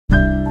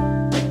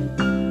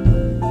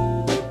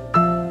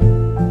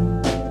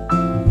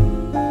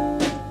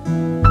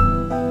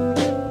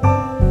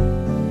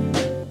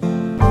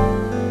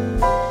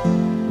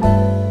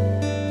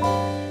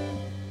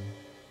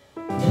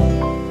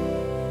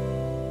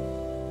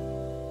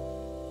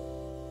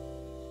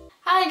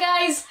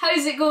guys,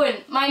 how's it going?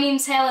 My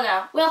name's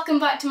Helena.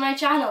 Welcome back to my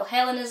channel,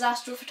 Helena's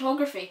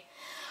Astrophotography.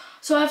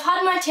 So I've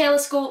had my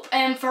telescope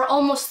for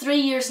almost 3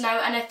 years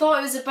now, and I thought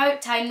it was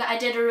about time that I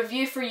did a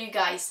review for you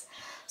guys.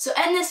 So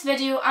in this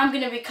video I'm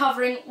going to be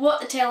covering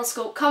what the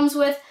telescope comes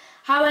with,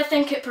 how I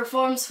think it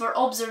performs for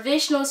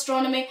observational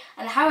astronomy,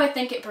 and how I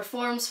think it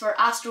performs for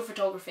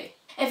astrophotography.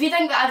 If you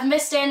think that I've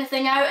missed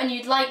anything out and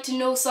you'd like to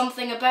know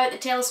something about the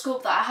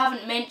telescope that I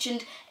haven't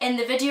mentioned in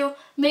the video,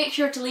 make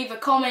sure to leave a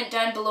comment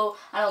down below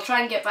and I'll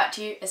try and get back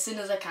to you as soon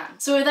as I can.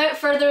 So without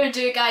further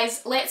ado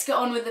guys, let's get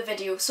on with the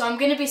video. So I'm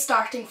going to be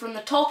starting from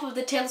the top of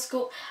the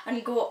telescope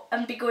and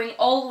be going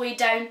all the way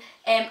down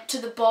to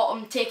the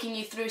bottom, taking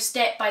you through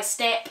step by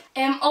step.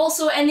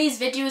 Also in these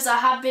videos I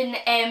have been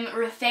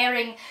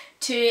referring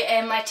to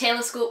my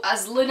telescope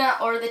as Luna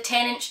or the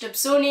 10-inch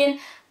Dobsonian,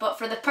 but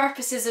for the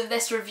purposes of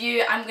this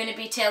review I'm going to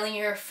be telling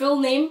you her full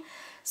name.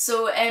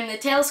 So the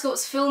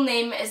telescope's full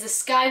name is the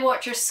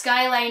Skywatcher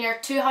Skyliner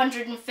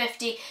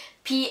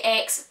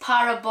 250px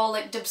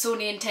Parabolic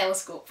Dobsonian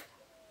Telescope.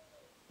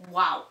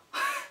 Wow.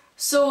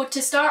 So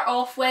to start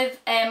off with,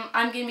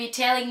 I'm going to be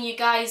telling you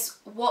guys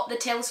what the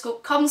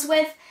telescope comes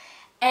with.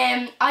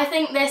 I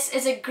think this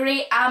is a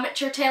great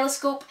amateur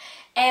telescope.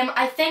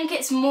 I think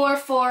it's more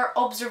for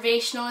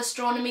observational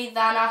astronomy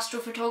than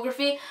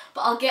astrophotography,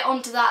 but I'll get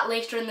onto that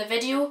later in the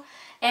video.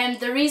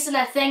 The reason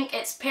I think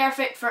it's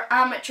perfect for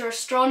amateur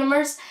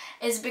astronomers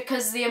is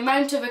because the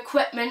amount of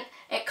equipment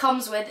it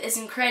comes with is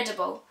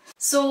incredible.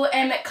 So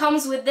it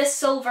comes with this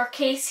silver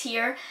case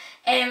here,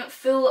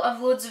 full of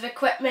loads of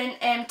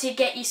equipment to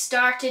get you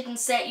started and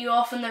set you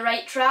off on the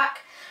right track.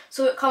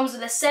 So it comes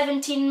with a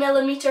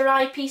 17mm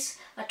eyepiece,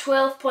 a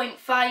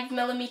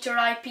 12.5mm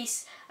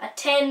eyepiece, a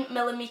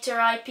 10mm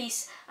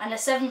eyepiece and a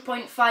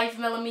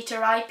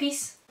 7.5mm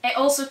eyepiece. It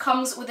also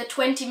comes with a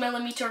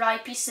 20mm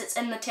eyepiece that's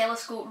in the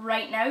telescope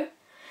right now.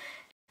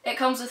 It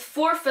comes with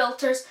 4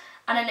 filters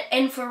and an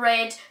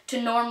infrared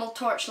to normal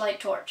torchlight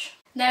torch.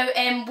 Now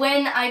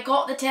when I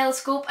got the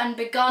telescope and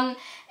begun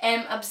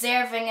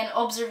observing and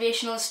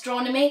observational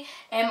astronomy,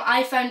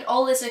 I found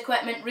all this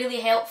equipment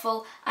really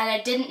helpful and I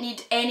didn't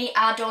need any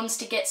add-ons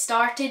to get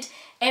started.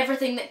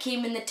 Everything that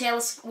came in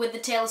with the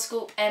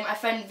telescope I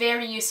found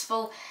very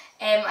useful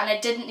and I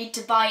didn't need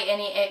to buy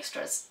any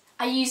extras.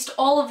 I used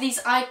all of these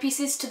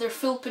eyepieces to their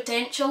full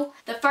potential.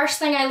 The first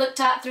thing I looked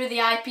at through the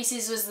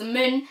eyepieces was the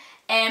moon.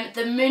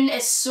 The moon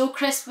is so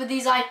crisp with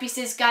these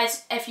eyepieces,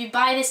 guys. If you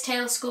buy this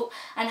telescope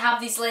and have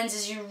these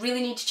lenses, you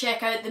really need to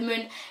check out the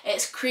moon.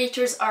 Its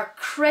craters are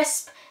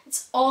crisp,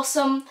 it's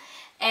awesome.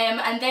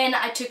 And then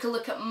I took a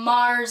look at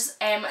Mars,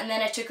 and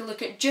then I took a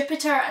look at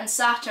Jupiter and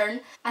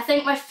Saturn. I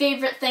think my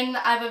favourite thing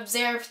that I've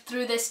observed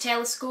through this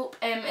telescope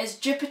is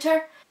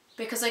Jupiter,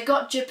 because I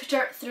got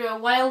Jupiter through a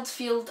wide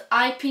field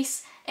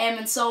eyepiece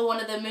and saw one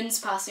of the moons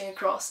passing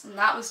across, and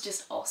that was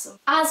just awesome.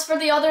 As for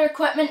the other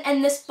equipment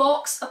in this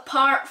box,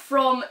 apart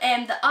from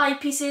the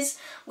eyepieces,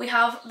 we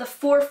have the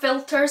 4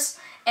 filters,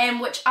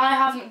 which I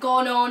haven't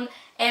gone on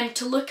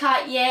to look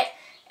at yet.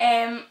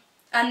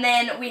 And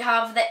then we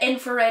have the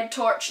infrared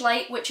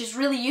torchlight, which is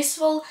really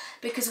useful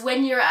because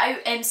when you're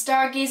out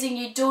stargazing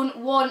you don't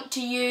want to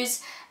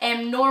use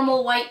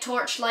normal white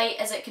torchlight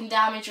as it can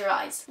damage your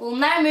eyes. We'll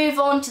now move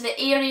on to the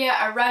area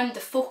around the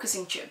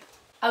focusing tube.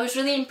 I was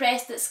really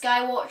impressed that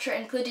Skywatcher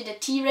included a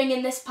T-ring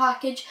in this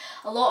package.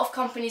 A lot of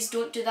companies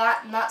don't do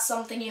that and that's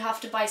something you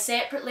have to buy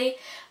separately,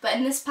 but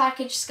in this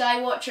package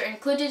Skywatcher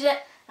included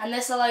it, and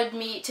this allowed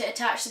me to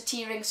attach the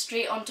T-ring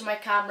straight onto my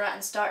camera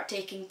and start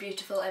taking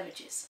beautiful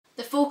images.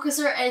 The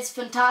focuser is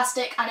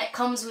fantastic and it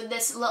comes with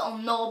this little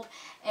knob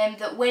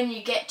that when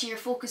you get to your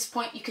focus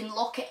point you can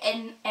lock it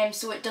in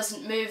so it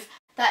doesn't move.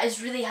 That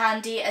is really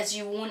handy as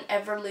you won't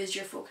ever lose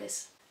your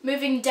focus.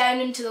 Moving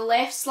down into the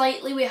left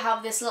slightly we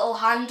have this little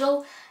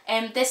handle.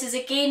 This is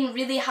again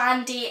really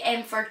handy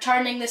for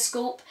turning the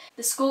scope.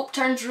 The scope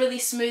turns really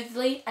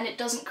smoothly and it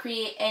doesn't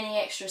create any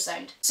extra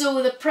sound.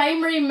 So the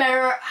primary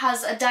mirror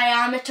has a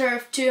diameter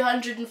of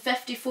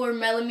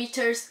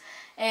 254mm.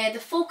 The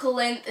focal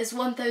length is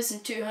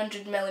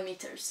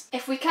 1200mm.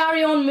 If we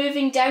carry on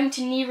moving down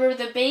to nearer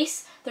the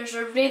base, there's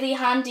a really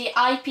handy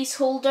eyepiece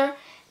holder.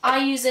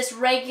 I use this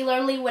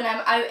regularly when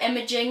I'm out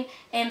imaging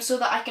so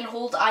that I can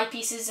hold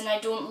eyepieces and I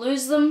don't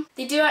lose them.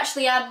 They do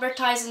actually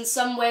advertise on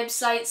some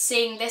websites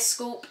saying this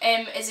scope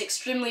is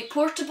extremely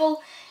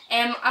portable.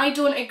 I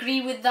don't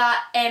agree with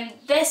that.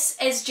 This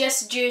is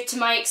just due to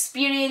my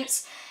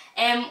experience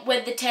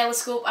with the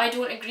telescope. I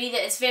don't agree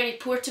that it's very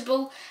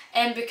portable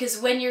because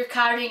when you're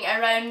carrying it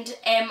around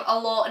a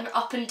lot and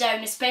up and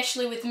down,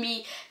 especially with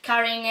me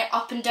carrying it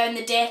up and down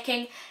the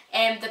decking,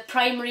 the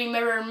primary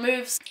mirror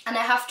moves and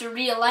I have to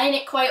realign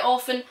it quite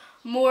often,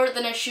 more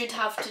than I should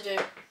have to do.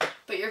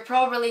 But you're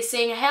probably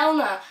saying,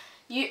 Helena,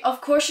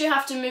 of course you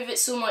have to move it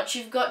so much,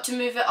 you've got to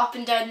move it up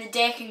and down the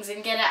deckings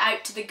and get it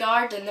out to the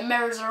garden, the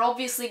mirrors are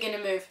obviously going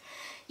to move.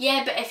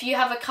 Yeah, but if you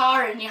have a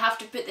car and you have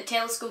to put the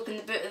telescope in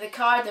the boot of the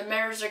car, the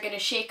mirrors are going to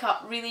shake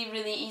up really,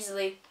 really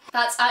easily.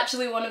 That's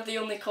actually one of the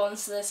only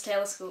cons to this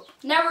telescope.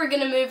 Now we're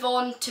going to move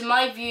on to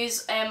my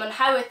views on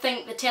how I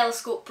think the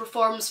telescope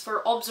performs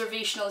for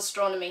observational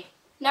astronomy.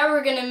 Now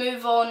we're going to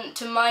move on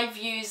to my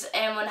views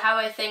on how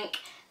I think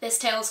this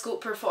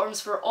telescope performs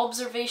for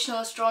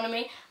observational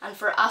astronomy and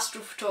for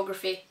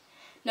astrophotography.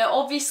 Now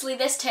obviously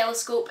this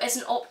telescope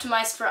isn't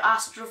optimised for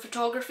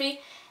astrophotography,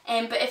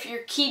 but if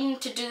you're keen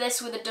to do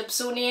this with a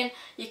Dobsonian,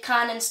 you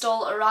can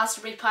install a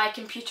Raspberry Pi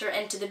computer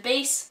into the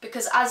base,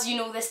 because as you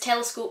know, this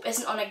telescope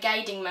isn't on a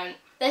guiding mount.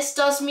 This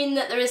does mean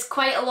that there is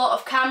quite a lot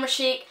of camera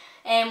shake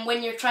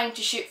when you're trying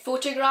to shoot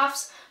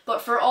photographs,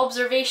 but for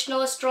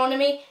observational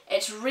astronomy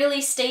it's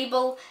really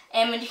stable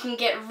and you can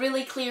get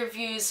really clear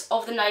views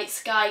of the night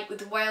sky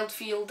with wide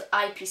field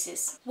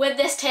eyepieces. With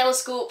this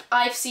telescope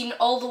I've seen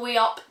all the way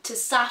up to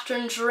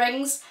Saturn's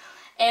rings.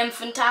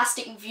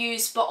 Fantastic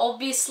views, but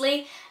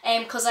obviously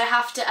because I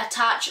have to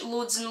attach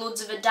loads and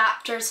loads of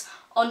adapters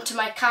onto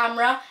my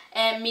camera,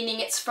 meaning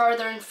it's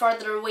further and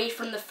further away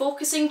from the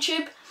focusing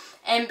tube,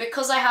 and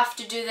because I have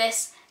to do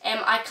this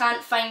I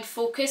can't find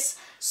focus,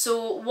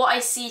 so what I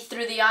see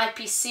through the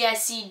eyepiece, say I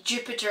see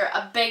Jupiter,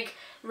 a big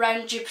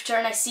round Jupiter,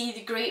 and I see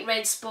the great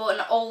red spot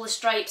and all the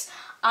stripes,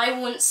 I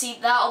won't see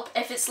that.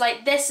 If it's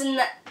like this in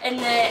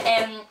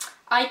the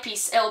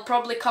eyepiece, it'll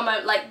probably come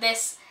out like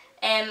this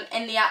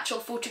in the actual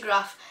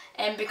photograph,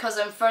 because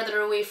I'm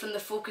further away from the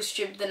focus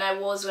tube than I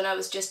was when I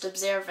was just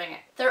observing it.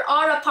 There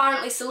are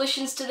apparently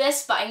solutions to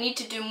this, but I need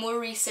to do more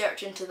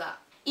research into that.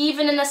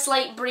 Even in a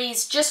slight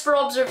breeze, just for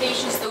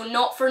observations though,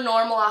 not for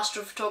normal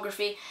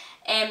astrophotography,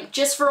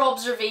 just for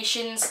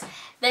observations,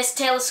 this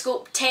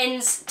telescope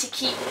tends to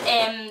keep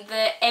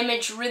the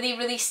image really,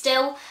 really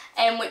still,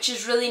 which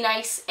is really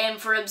nice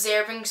for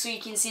observing, so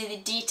you can see the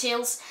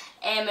details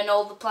and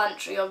all the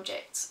planetary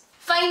objects.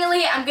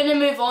 Finally, I'm going to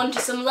move on to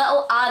some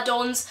little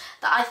add-ons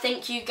that I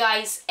think you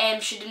guys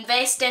should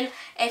invest in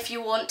if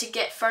you want to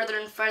get further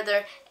and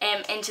further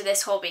into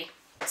this hobby.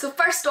 So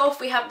first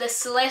off, we have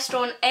this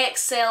Celestron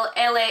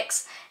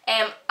XL-LX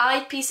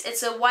eyepiece.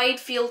 It's a wide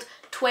field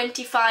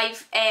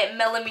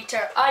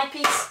 25mm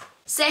eyepiece.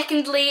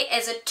 Secondly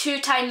is a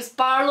 2x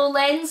Barlow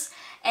lens.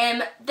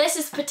 This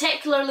is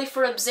particularly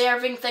for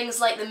observing things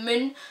like the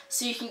moon,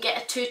 so you can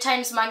get a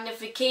 2x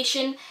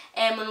magnification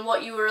on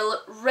what you were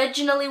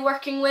originally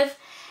working with.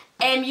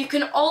 You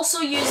can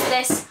also use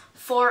this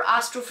for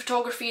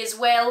astrophotography as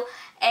well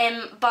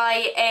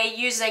by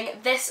using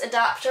this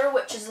adapter,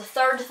 which is the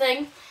third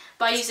thing.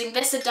 By using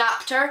this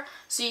adapter,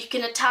 so you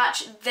can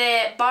attach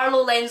the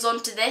Barlow lens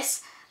onto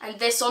this, and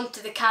this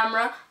onto the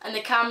camera, and the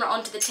camera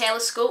onto the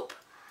telescope,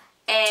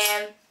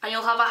 and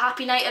you'll have a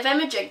happy night of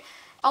imaging.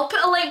 I'll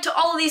put a link to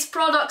all of these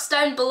products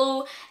down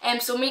below,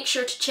 so make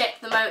sure to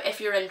check them out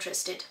if you're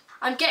interested.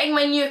 I'm getting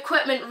my new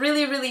equipment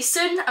really, really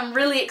soon. I'm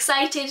really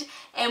excited,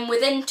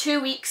 within 2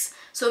 weeks,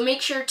 so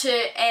make sure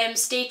to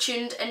stay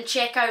tuned and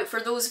check out for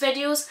those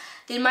videos.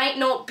 They might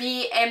not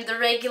be the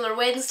regular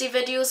Wednesday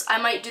videos, I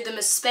might do them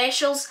as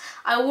specials.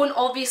 I won't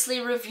obviously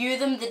review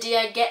them the day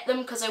I get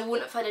them because I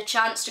won't have had a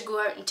chance to go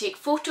out and take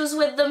photos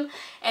with them,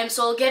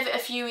 so I'll give it a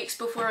few weeks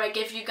before I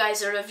give you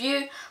guys a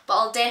review, but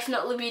I'll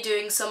definitely be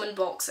doing some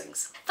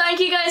unboxings.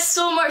 Thank you guys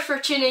so much for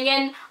tuning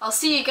in. I'll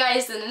see you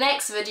guys in the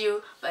next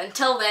video, but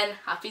until then,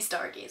 happy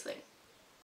stargazing.